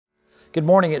Good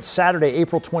morning. It's Saturday,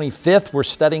 April 25th. We're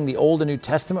studying the Old and New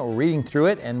Testament. We're reading through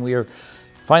it, and we are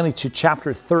finally to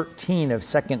chapter 13 of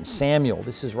 2 Samuel.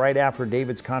 This is right after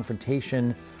David's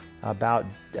confrontation about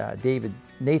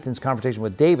Nathan's confrontation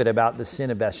with David about the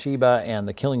sin of Bathsheba and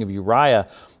the killing of Uriah.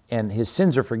 And his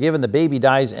sins are forgiven, the baby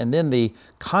dies, and then the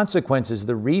consequences,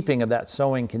 the reaping of that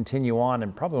sowing continue on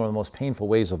in probably one of the most painful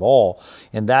ways of all.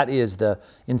 And that is the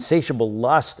insatiable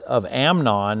lust of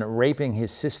Amnon raping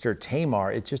his sister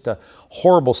Tamar. It's just a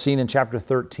horrible scene in chapter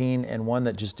 13, and one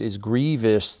that just is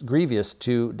grievous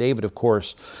to David, of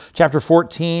course. Chapter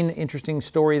 14, interesting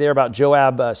story there about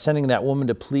Joab sending that woman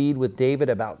to plead with David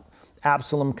about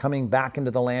Absalom coming back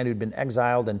into the land who'd been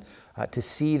exiled, and to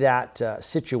see that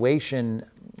situation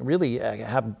really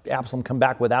have Absalom come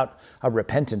back without a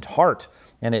repentant heart.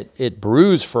 And it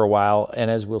brews for a while, and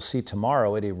as we'll see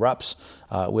tomorrow, it erupts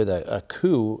with a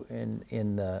coup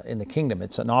in the kingdom.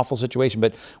 It's an awful situation,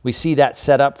 but we see that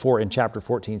set up for in chapter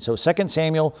 14. So 2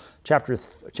 Samuel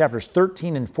chapters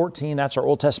 13 and 14, that's our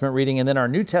Old Testament reading, and then our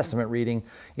New Testament reading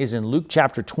is in Luke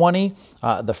chapter 20.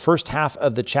 The first half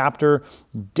of the chapter,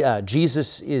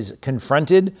 Jesus is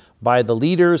confronted by the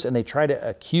leaders, and they try to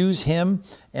accuse him,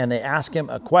 and they ask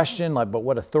him a question like, but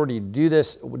what authority do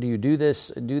you do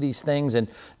these things? And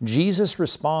Jesus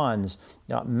responds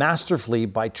masterfully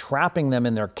by trapping them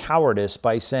in their cowardice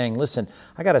by saying, listen,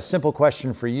 I got a simple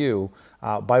question for you.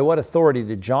 By what authority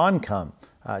did John come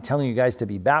telling you guys to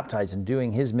be baptized and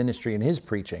doing his ministry and his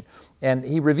preaching? And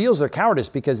he reveals their cowardice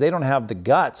because they don't have the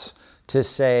guts to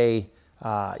say,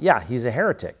 he's a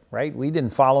heretic, right? We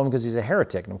didn't follow him because he's a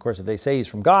heretic. And of course, if they say he's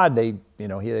from God, they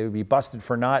would be busted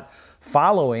for not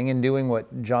following and doing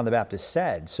what John the Baptist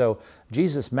said. So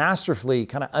Jesus masterfully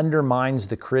kind of undermines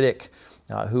the critic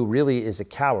who really is a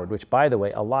coward, which, by the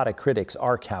way, a lot of critics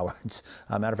are cowards.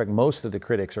 Matter of fact, most of the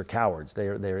critics are cowards.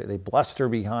 They bluster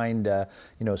behind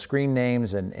screen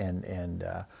names and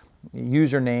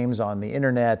usernames on the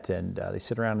internet, and they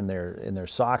sit around in their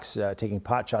socks taking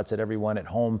pot shots at everyone at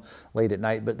home late at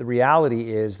night. But the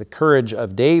reality is the courage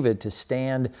of David to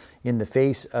stand in the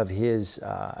face of his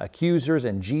accusers,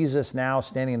 and Jesus now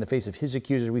standing in the face of his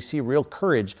accusers. We see real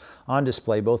courage on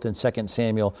display both in 2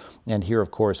 Samuel and here, of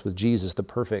course, with Jesus, the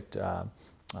perfect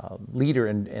leader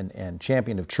and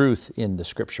champion of truth in the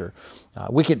Scripture.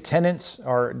 Wicked tenants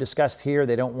are discussed here.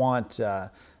 They don't want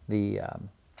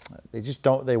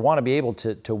they want to be able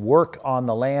to work on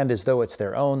the land as though it's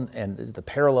their own, and the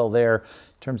parallel there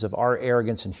in terms of our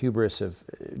arrogance and hubris of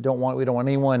we don't want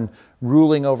anyone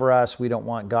ruling over us. We don't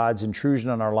want God's intrusion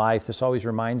on our life. This always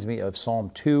reminds me of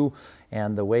Psalm 2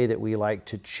 and the way that we like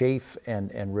to chafe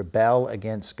and rebel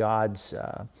against God's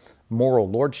moral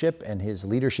lordship and his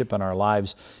leadership in our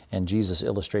lives, and Jesus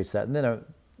illustrates that. And then a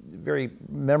very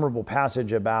memorable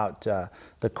passage about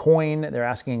the coin. They're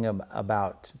asking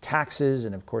about taxes,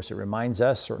 and of course it reminds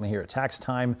us, certainly here at tax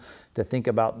time, to think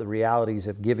about the realities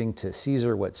of giving to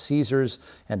Caesar what's Caesar's,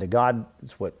 and to God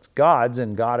what's God's.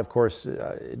 And God, of course,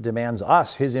 demands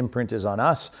us. His imprint is on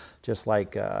us, just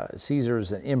like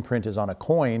Caesar's imprint is on a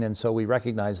coin. And so we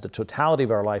recognize the totality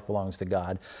of our life belongs to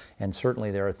God. And certainly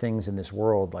there are things in this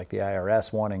world, like the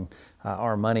IRS wanting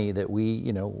our money, that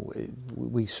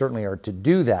we certainly are to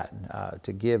do that,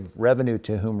 to give revenue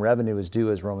to whom revenue is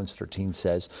due, as Romans 13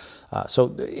 says.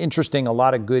 So interesting, a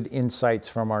lot of good insights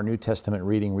from our New Testament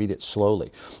reading. Read it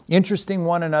slowly. Interesting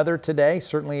one another today,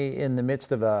 certainly in the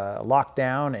midst of a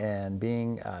lockdown and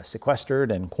being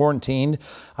sequestered and quarantined.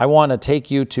 I want to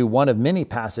take you to one of many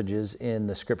passages in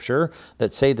the Scripture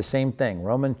that say the same thing.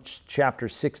 Romans chapter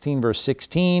 16, verse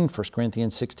 16, 1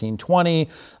 Corinthians 16, 20,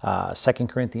 2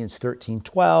 Corinthians 13,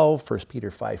 12, 1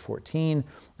 Peter 5, 14.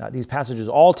 These passages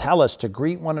all tell us to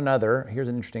greet one another, here's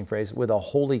an interesting phrase, with a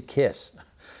holy kiss.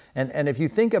 And if you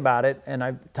think about it, and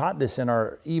I've taught this in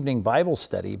our evening Bible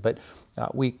study, but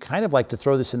we kind of like to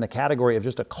throw this in the category of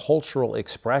just a cultural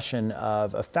expression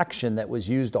of affection that was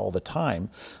used all the time.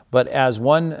 But as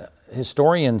one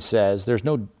historian says, there's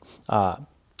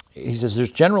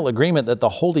general agreement that the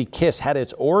holy kiss had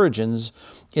its origins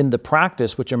in the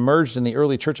practice which emerged in the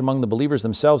early church among the believers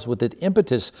themselves, with the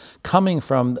impetus coming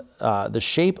from the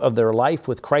shape of their life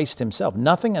with Christ himself.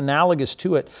 Nothing analogous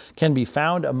to it can be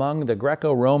found among the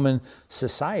Greco-Roman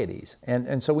societies.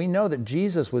 And so we know that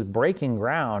Jesus was breaking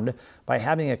ground by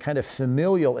having a kind of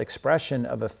familial expression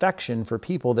of affection for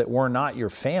people that were not your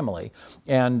family.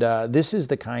 And this is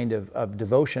the kind of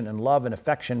devotion and love and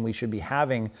affection we should be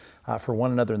having for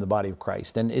one another in the body of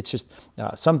Christ. And it's just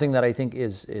something that I think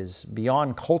is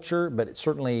beyond culture, but it's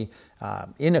certainly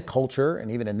in a culture, and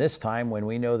even in this time when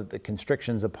we know that the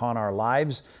constrictions upon our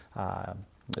lives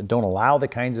don't allow the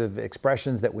kinds of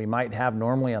expressions that we might have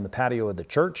normally on the patio of the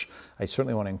church. I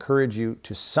certainly want to encourage you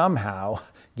to somehow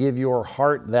give your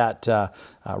heart that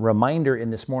reminder in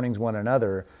this morning's one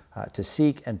another to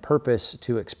seek and purpose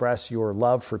to express your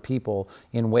love for people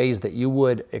in ways that you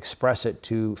would express it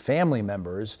to family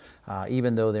members,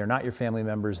 even though they're not your family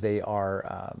members. They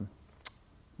are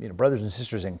brothers and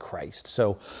sisters in Christ.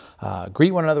 So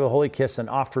greet one another with a holy kiss, and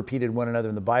oft repeated one another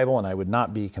in the Bible. And I would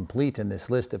not be complete in this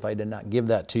list if I did not give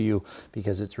that to you,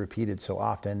 because it's repeated so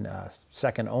often,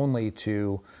 second only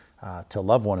to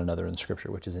love one another in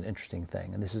Scripture, which is an interesting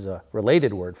thing. And this is a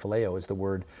related word. Phileo is the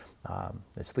word,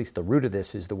 at least the root of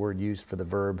this is the word used for the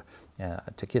verb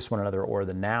to kiss one another, or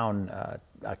the noun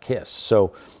a kiss.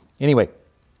 So anyway,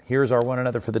 here's our one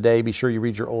another for the day. Be sure you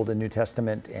read your Old and New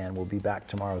Testament, and we'll be back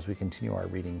tomorrow as we continue our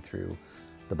reading through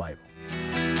the Bible.